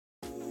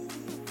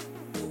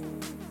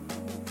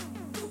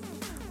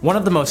One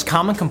of the most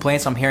common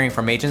complaints I'm hearing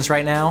from agents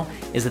right now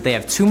is that they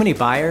have too many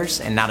buyers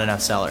and not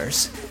enough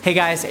sellers. Hey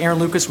guys, Aaron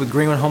Lucas with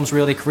Greenwood Homes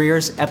Realty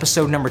Careers,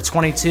 episode number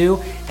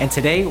 22, and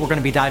today we're going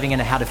to be diving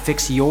into how to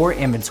fix your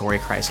inventory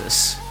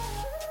crisis.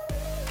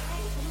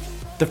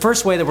 The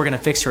first way that we're going to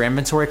fix your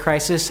inventory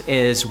crisis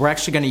is we're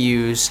actually going to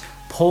use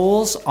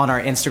polls on our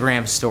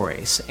Instagram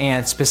stories.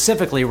 And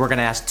specifically, we're going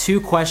to ask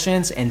two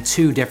questions in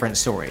two different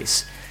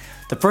stories.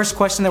 The first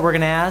question that we're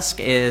going to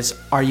ask is,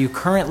 are you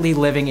currently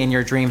living in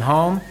your dream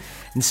home?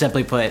 And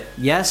simply put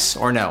yes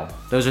or no.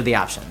 Those are the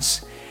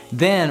options.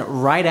 Then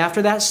right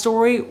after that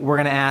story, we're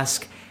gonna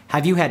ask,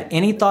 have you had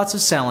any thoughts of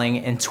selling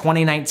in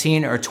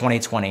 2019 or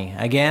 2020?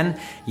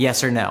 Again,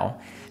 yes or no.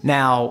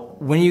 Now,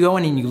 when you go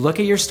in and you look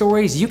at your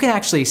stories, you can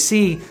actually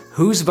see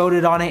who's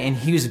voted on it and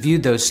who's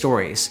viewed those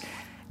stories.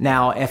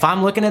 Now, if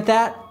I'm looking at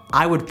that,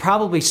 I would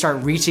probably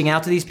start reaching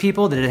out to these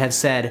people that have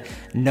said,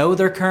 no,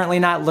 they're currently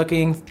not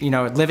living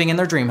in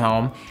their dream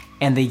home,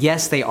 and the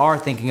yes, they are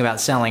thinking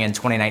about selling in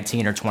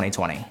 2019 or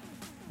 2020.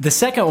 The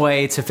second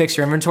way to fix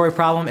your inventory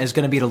problem is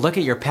going to be to look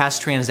at your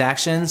past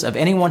transactions of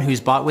anyone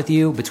who's bought with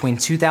you between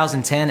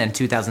 2010 and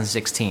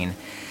 2016.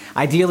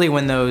 Ideally,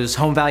 when those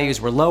home values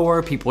were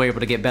lower, people were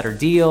able to get better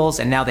deals,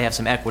 and now they have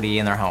some equity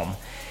in their home.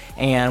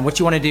 And what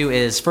you want to do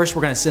is, first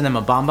we're going to send them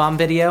a BombBomb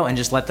video and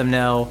just let them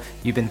know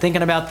you've been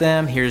thinking about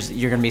them. You're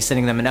going to be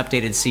sending them an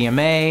updated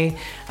CMA.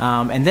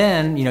 And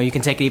then, you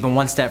can take it even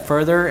one step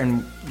further,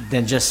 and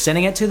then just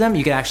sending it to them,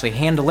 you can actually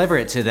hand deliver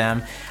it to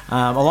them,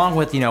 along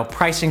with,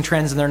 pricing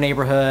trends in their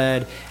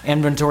neighborhood,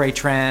 inventory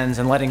trends,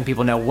 and letting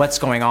people know what's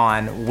going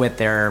on with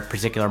their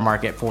particular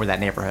market for that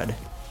neighborhood.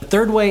 The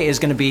third way is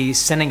going to be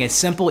sending a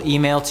simple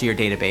email to your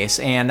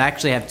database. And I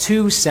actually have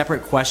two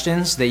separate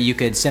questions that you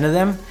could send to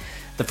them.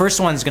 The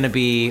first one is going to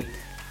be,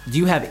 do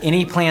you have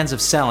any plans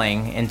of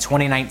selling in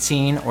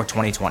 2019 or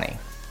 2020?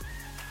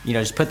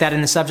 Just put that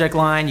in the subject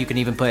line. You can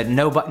even put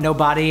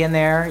nobody in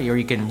there, or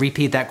you can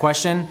repeat that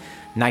question.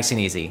 Nice and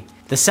easy.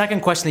 The second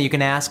question that you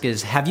can ask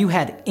is, have you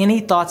had any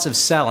thoughts of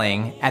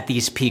selling at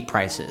these peak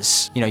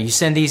prices? You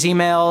send these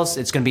emails,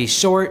 it's going to be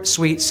short,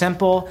 sweet,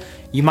 simple.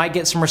 You might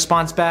get some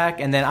response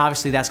back, and then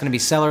obviously that's going to be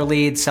seller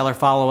leads, seller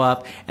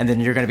follow-up, and then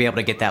you're going to be able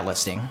to get that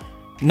listing.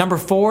 Number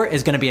 4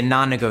 is going to be a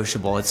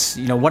non-negotiable. It's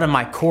one of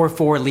my core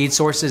 4 lead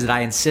sources that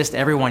I insist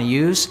everyone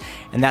use,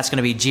 and that's going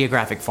to be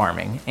geographic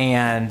farming.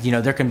 And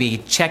there can be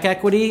check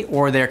equity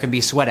or there can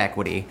be sweat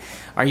equity.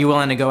 Are you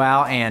willing to go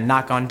out and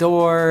knock on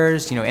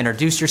doors,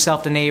 introduce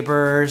yourself to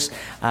neighbors,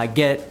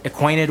 get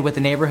acquainted with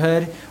the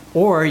neighborhood?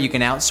 Or you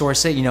can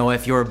outsource it,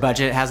 if your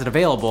budget has it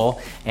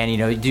available,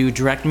 and do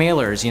direct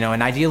mailers,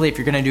 and ideally if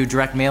you're gonna do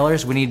direct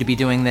mailers, we need to be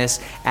doing this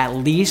at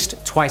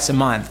least twice a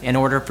month in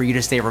order for you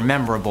to stay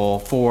memorable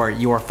for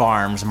your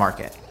farm's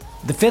market.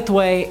 The fifth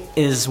way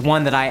is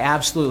one that I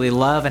absolutely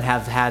love and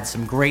have had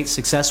some great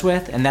success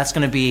with, and that's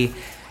gonna be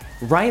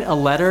write a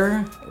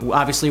letter,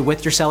 obviously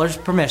with your seller's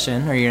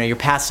permission, or your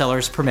past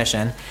seller's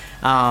permission,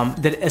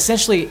 that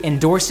essentially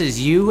endorses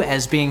you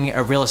as being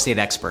a real estate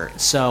expert.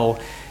 So,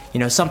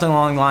 something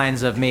along the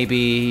lines of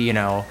maybe,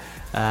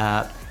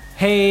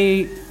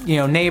 hey,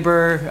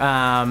 neighbor,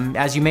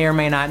 as you may or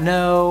may not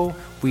know,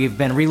 we've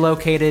been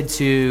relocated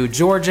to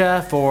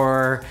Georgia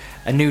for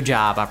a new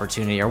job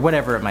opportunity or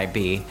whatever it might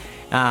be.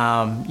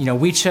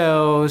 We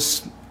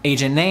chose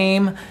agent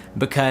name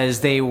because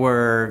they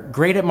were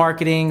great at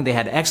marketing, they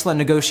had excellent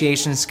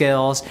negotiation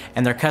skills,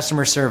 and their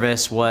customer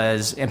service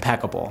was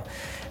impeccable.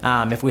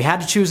 If we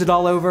had to choose it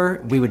all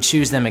over, we would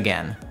choose them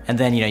again. And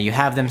then, you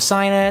have them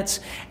sign it,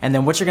 and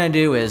then what you're gonna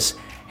do is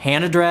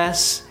hand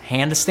address,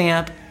 hand a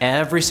stamp,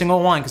 every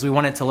single one, because we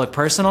want it to look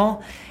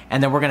personal,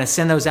 and then we're gonna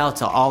send those out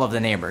to all of the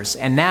neighbors.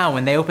 And now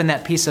when they open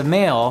that piece of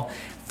mail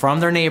from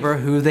their neighbor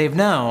who they've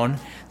known,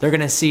 they're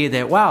gonna see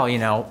that, wow,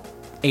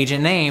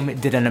 agent name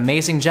did an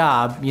amazing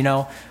job.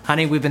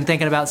 Honey, we've been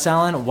thinking about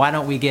selling, why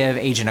don't we give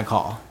agent a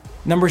call?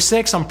 Number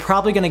 6, I'm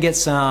probably gonna get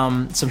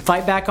some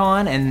fight back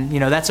on, and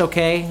that's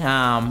okay,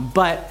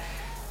 but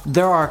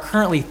there are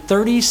currently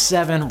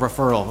 37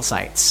 referral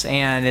sites,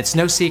 and it's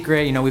no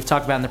secret, we've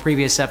talked about in the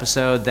previous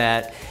episode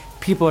that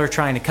people are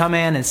trying to come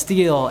in and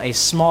steal a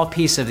small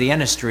piece of the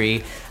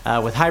industry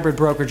with hybrid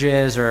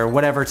brokerages or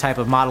whatever type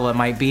of model it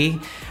might be.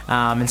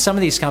 And some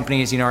of these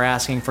companies, are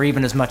asking for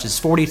even as much as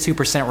 42%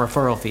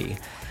 referral fee.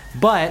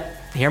 But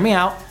hear me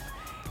out.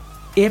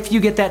 If you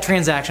get that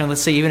transaction,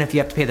 let's say even if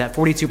you have to pay that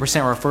 42%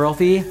 referral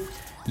fee,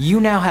 you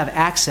now have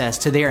access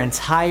to their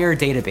entire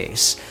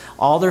database,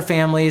 all their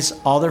families,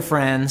 all their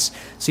friends.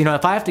 So,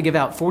 if I have to give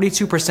out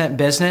 42%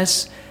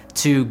 business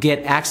to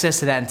get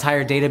access to that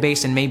entire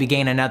database and maybe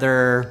gain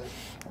another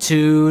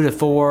 2 to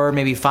 4,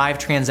 maybe 5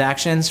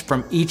 transactions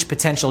from each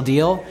potential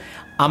deal,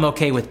 I'm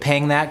okay with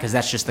paying that because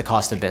that's just the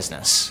cost of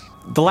business.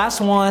 The last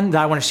one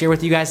that I want to share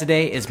with you guys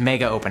today is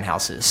mega open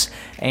houses.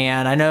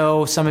 And I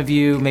know some of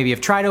you maybe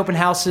have tried open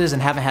houses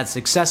and haven't had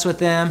success with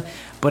them,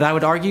 but I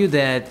would argue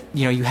that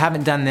you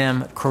haven't done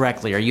them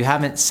correctly, or you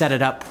haven't set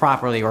it up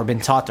properly or been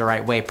taught the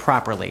right way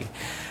properly.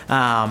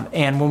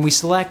 And when we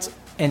select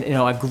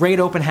a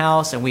great open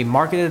house and we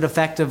market it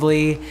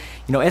effectively,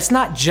 it's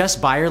not just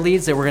buyer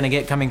leads that we're going to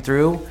get coming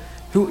through.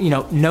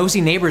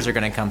 nosy neighbors are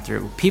gonna come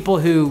through. People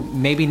who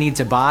maybe need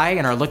to buy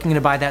and are looking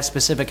to buy that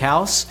specific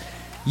house,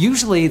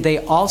 usually they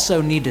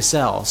also need to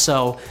sell.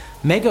 So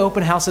mega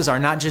open houses are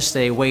not just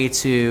a way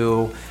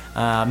to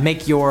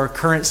make your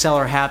current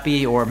seller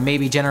happy or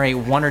maybe generate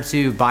 1 or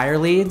 2 buyer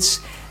leads.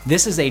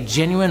 This is a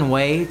genuine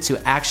way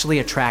to actually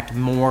attract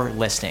more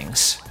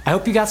listings. I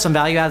hope you got some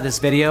value out of this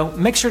video.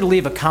 Make sure to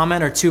leave a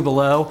comment or 2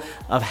 below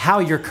of how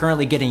you're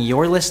currently getting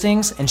your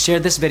listings and share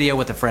this video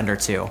with a friend or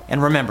 2.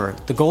 And remember,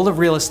 the goal of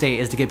real estate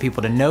is to get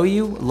people to know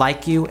you,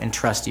 like you, and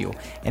trust you.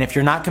 And if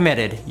you're not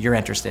committed, you're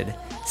interested.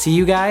 See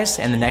you guys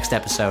in the next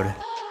episode.